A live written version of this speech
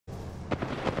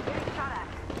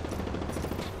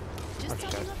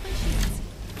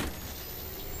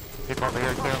people over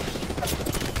here too.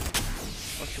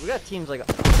 Oh shit, we got teams like.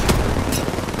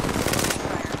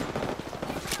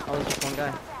 Oh, there's just one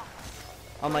guy.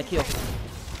 On my keel.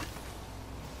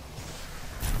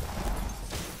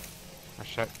 Oh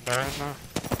shit, they're in there?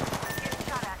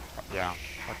 Yeah,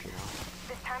 fuck you.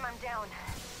 This time I'm down.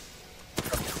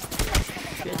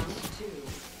 Shit.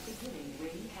 Beginning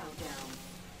ring countdown.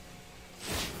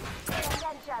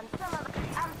 Attention,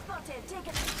 I'm spotted. Take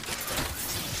it.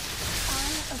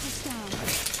 Eye of the storm.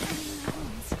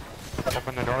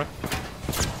 Open the door.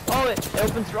 Oh, it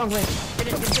opens the wrong way. Get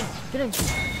in, get in, get in.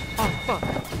 Oh, fuck.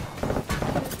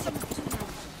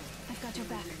 I've got your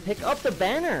back. Pick up the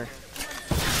banner.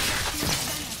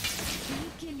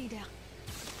 New kill leader.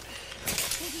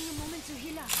 Taking a moment to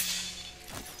heal up.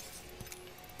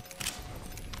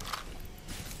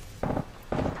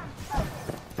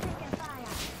 Taking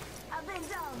fire. I've been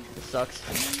down. It sucks.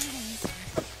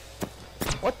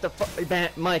 What the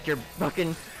fuck? Mike, you're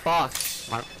fucking box.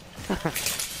 My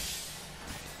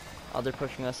Oh, they're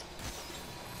pushing us.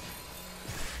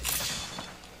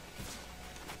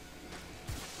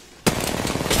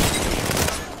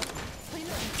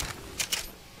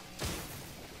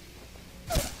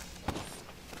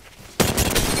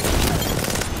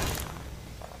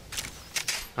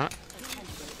 huh?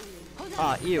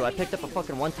 Ah, ew, I picked up a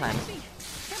fucking one-time.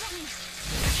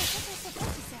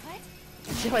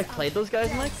 See how I played those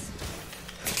guys, Mike?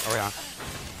 Oh yeah.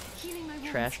 Healing my wounds.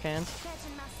 Trash cans.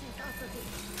 Catching my sneak also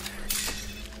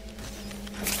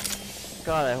good.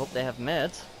 God, I hope they have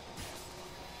meds.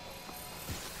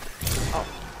 Oh,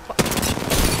 fuck.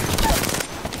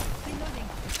 Reloading.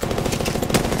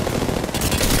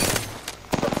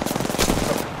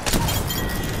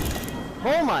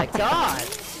 Oh my god!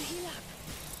 To heal up.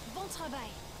 Bon travail.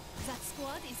 That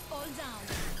squad is all down.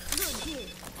 Good deal.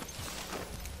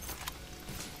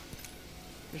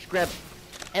 Just grab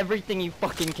everything you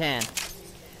fucking can.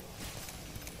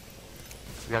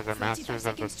 You guys are 45 masters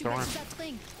of the seconds to reach storm. that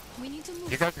ring. We need to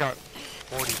move. You guys got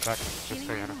 40 seconds, just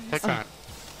so you know. Take that.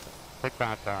 Take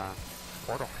that,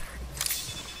 portal.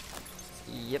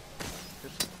 Yep.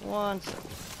 Just one second.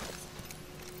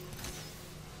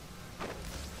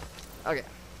 Okay.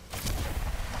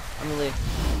 I'm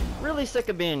really sick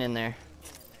of being in there.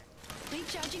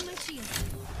 Recharging my shield.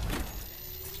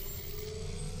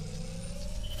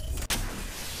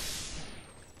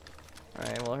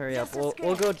 Alright, well hurry up. We'll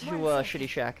go to Shitty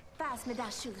Shack. Pass me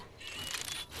that sugar.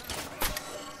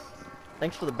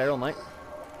 Thanks for the barrel, Mike.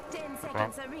 10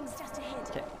 seconds. The ring's just ahead.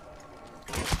 Okay.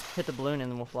 Hit the balloon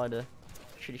and then we'll fly to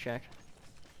Shitty Shack.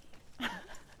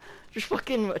 Just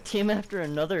fucking a team after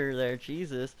another there,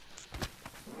 Jesus.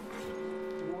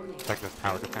 It's like this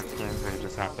tower defense games where you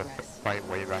just have to fight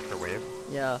wave after wave.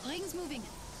 Yeah. Ring's moving.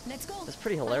 Let's go. It's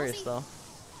pretty hilarious though.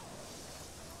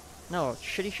 No,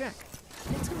 Shitty Shack.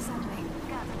 Let's go that way.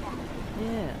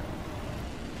 Yeah.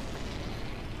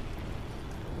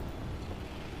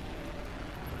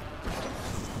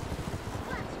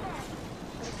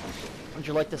 Would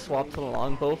you like to swap to the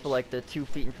longbow for like the 2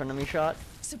 feet in front of me shot?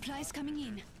 Supplies coming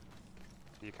in.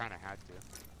 You kind of had to.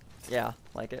 Yeah,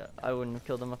 like I wouldn't have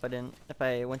killed him if I didn't. If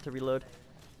I went to reload.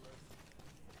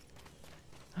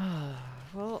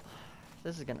 Well,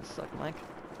 this is gonna suck, Mike.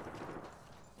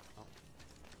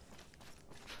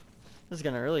 This is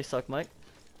gonna really suck, Mike.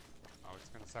 Oh, it's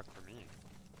gonna suck for me.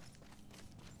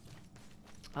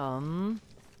 I-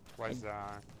 Was,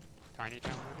 Tiny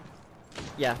Town ready?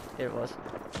 Yeah, it was.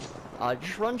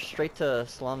 Just run straight to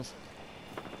slums.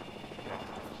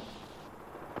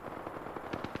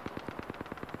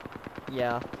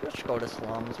 Yeah, let's go to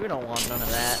slums. We don't want none of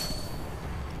that.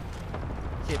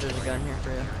 See if there's a gun here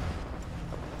for you.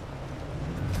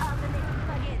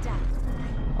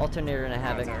 Alternator and a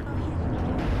Havoc.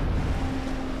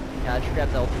 Yeah, I should grab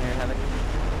the Alternator Havoc.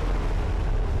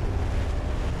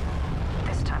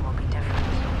 This time will be different.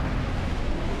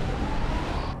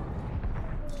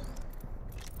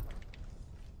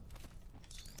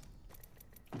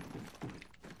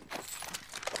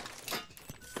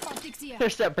 Optics here.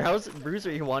 There's that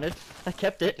bruiser you wanted. I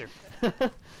kept it.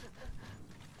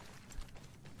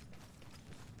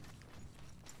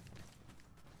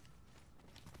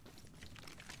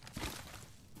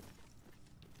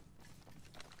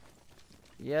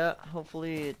 Yeah,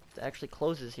 hopefully it actually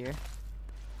closes here.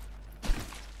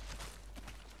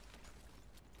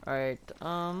 Alright, There's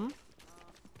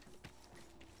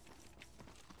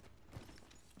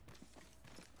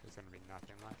gonna be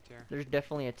nothing left here. there's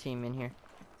definitely a team in here.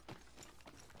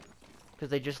 Because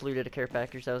they just looted a care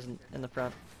package that was in the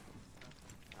front.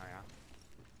 Oh yeah.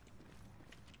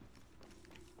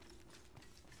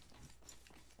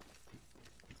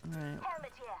 Alright.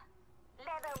 Helmet here.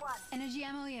 Leather one. Energy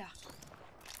ammo here.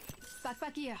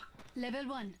 Backpack here. Level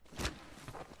 1.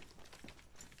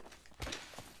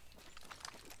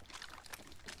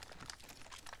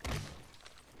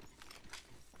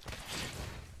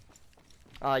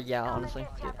 Yeah, honestly.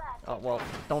 Oh, well,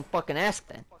 don't fucking ask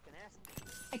then.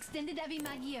 Extended heavy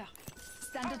mag here.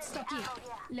 Standard stock here.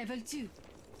 Level 2.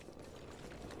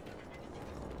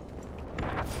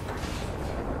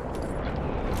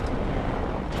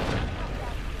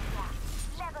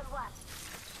 Level 1.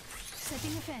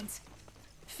 Setting a fence.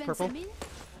 Fence Purple. them in.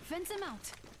 Fence them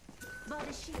out.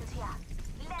 Body shield here.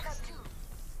 Level 2.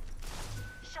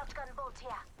 Shotgun bolt here.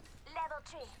 Level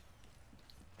 3.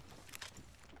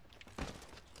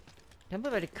 Can't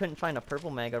believe I couldn't find a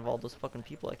purple mag out of all those fucking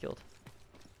people I killed.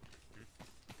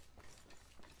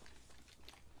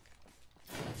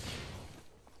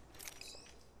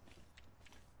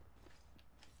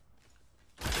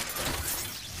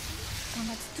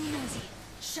 Combat's too noisy.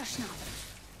 Shush now.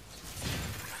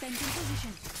 Fence in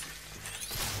position.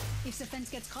 If the fence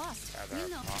gets crossed, Yeah, we'll they're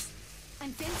know. off.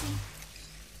 I'm fencing.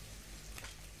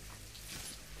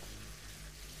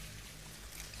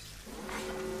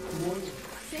 Warning.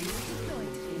 Fence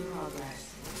deployed. In progress.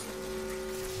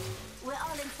 We're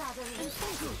all inside the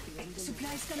ring.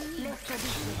 Supplies coming in. Let's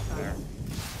position. There.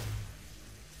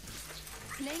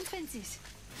 Laying fences.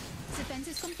 The fence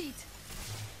is complete.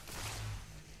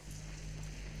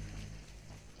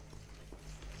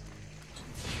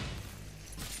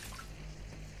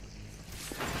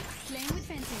 Playing with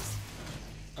fences.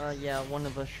 Yeah, one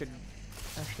of us should...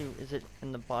 Actually, is it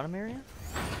in the bottom area?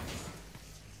 I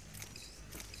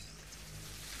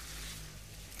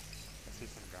see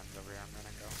some guns over here. I'm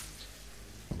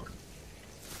gonna go.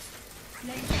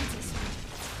 Laying fences.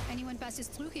 Anyone passes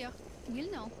through here,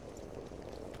 we'll know.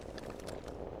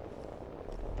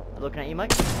 Looking at you,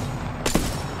 Mike?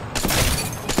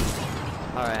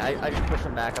 Alright, I just pushed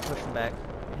him back. I pushed him back.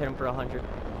 Hit him for 100.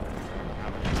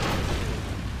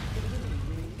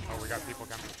 Oh, we got people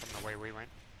coming from the way we went.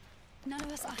 None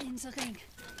of us are in the ring.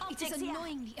 It is Optics here.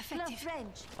 annoyingly effective. Close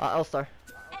range. L-Star.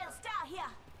 L-Star here.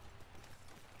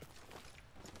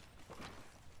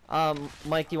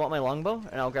 Mike, do you want my longbow?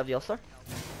 And I'll grab the L-Star?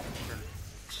 Sure.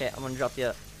 Okay, I'm gonna drop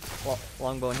the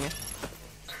longbow in here.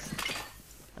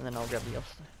 And then I'll grab the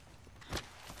L-Star.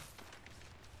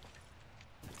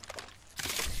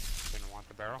 Didn't want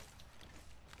the barrel.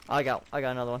 I got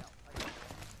another one.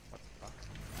 What the fuck?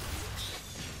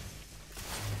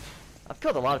 I've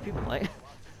killed a lot of people, Mike.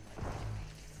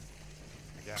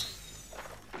 I guess.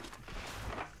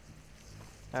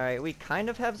 Alright, we kind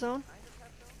of have zone.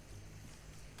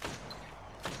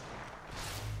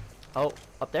 Oh,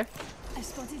 up there? I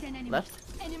spotted an enemy. Left?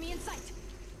 Enemy in sight.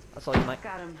 That's all you, Mike.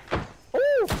 Got him.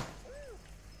 Ooh!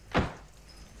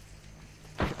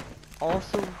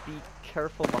 Also be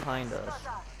careful behind us.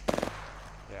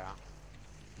 Yeah.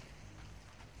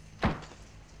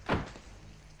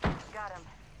 Got him.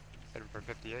 Hit him for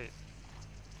 58.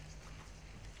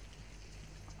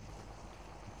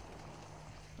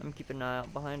 I'm keeping an eye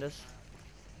out behind us.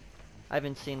 I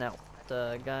haven't seen that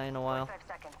guy in a while. 5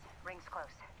 seconds. Ring's close.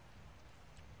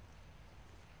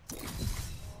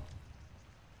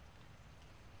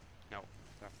 No,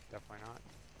 definitely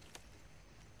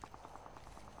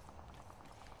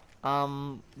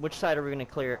not. Which side are we gonna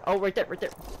clear? Oh, right there, right there.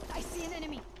 I see an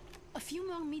enemy. A few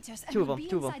more meters and Two of we'll them, be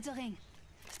two of them. inside the ring.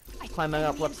 Climbing up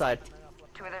Enemy left in side. sight.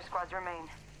 2 other squads remain.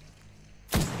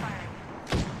 Firing.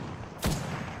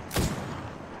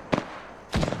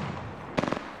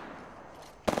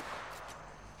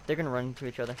 They're gonna run into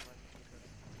each other.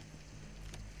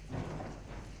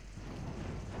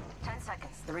 10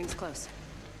 seconds. The ring's close.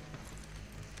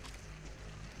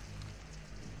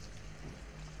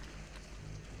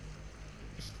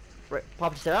 Right,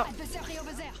 pop your set out. Adversary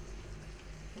over there.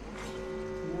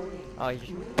 Warning. Oh, you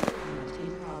just,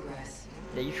 In progress.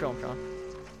 yeah, you show him, Sean.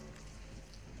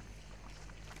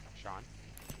 Sean.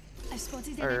 I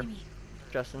spotted an Or- enemy.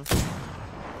 Justin.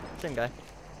 Same guy.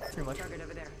 Pretty much. Target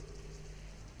over there.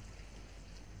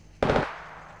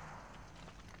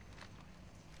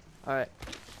 Alright,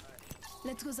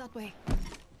 Let's go that way.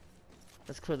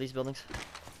 let's clear these buildings.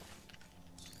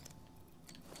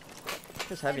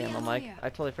 There's heavy Heavy ammo, ammo Mike. here. I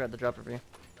totally forgot to drop it for you.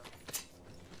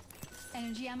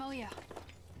 Energy ammo here.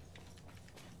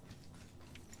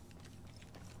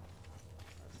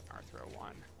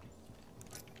 R301.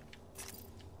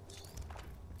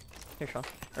 Here, Sean.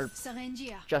 Or Syringe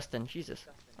here. Justin. Jesus.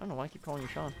 I don't know why I keep calling you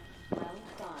Sean. Round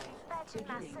 5. Patching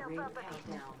Beginning myself ring up a bit.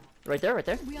 countdown. Right there, right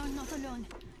there. We are not alone.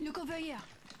 Look over here.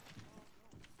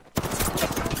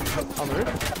 On the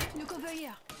roof. Look over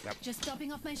here. Yep. Just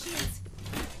topping off my shields.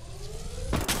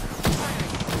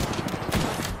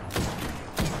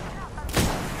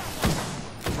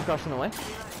 crossing the way.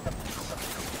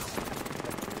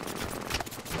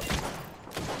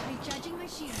 Recharging my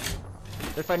shield.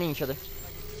 They're fighting each other.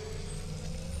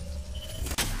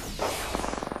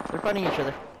 They're fighting each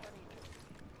other.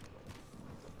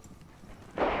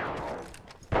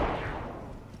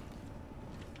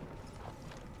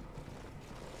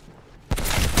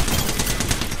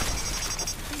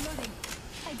 Reloading.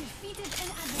 I defeated an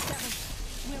adversary.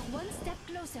 We're one step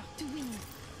closer to winning.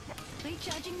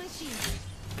 Recharging my shield.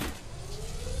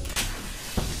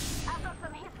 I've got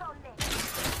some hits on me.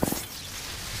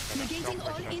 Negating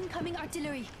all incoming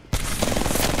artillery.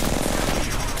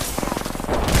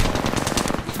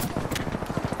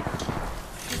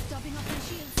 Stopping off my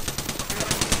shields.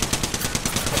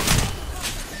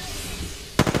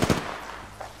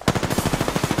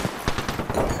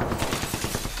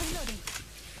 Reloading.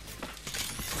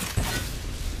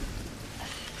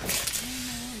 Clearing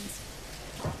my hands.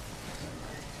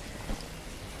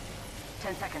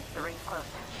 10 seconds, the ring's close.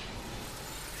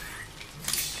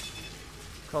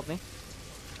 Called me.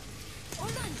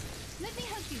 Hold on. Let me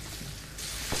help you.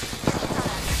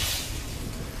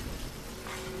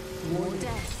 More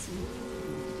deaths. In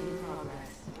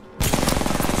progress.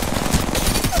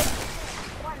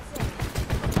 One sec.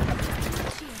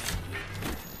 Shield.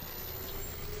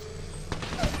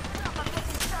 Look, I'm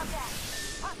getting shot at.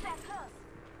 Hostile close.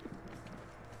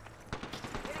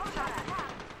 Hold on, now.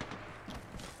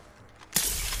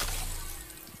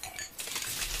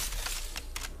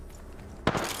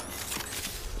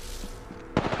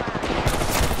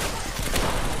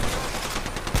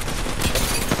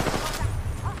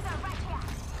 Hostile right here.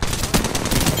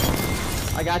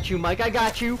 I got you, Mike. I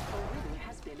got you. A winner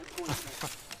has been appointed.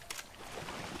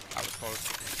 I was close.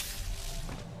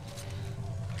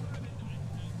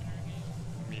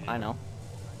 I know.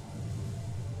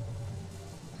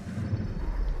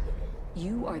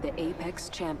 You are the Apex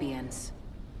Champions.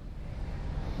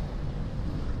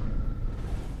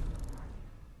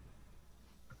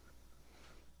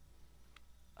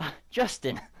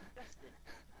 Justin.